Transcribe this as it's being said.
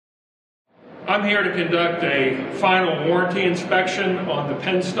I'm here to conduct a final warranty inspection on the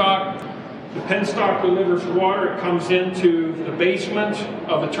Penstock. The Penstock delivers water. It comes into the basement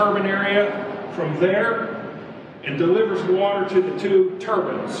of the turbine area from there and delivers water to the two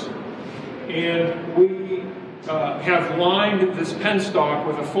turbines. And we have lined this Penstock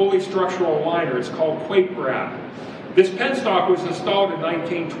with a fully structural liner. It's called quake wrap. This Penstock was installed in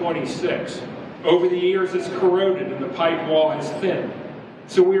 1926. Over the years, it's corroded and the pipe wall has thinned.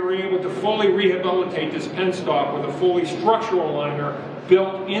 So we were able to fully rehabilitate this Penstock with a fully structural liner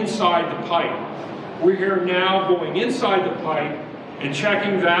built inside the pipe. We're here now going inside the pipe and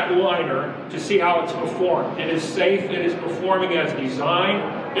checking that liner to see how it's performed. It is safe, it is performing as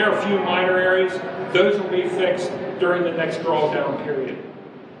designed. There are a few minor areas. Those will be fixed during the next drawdown period.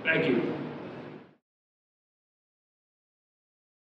 Thank you.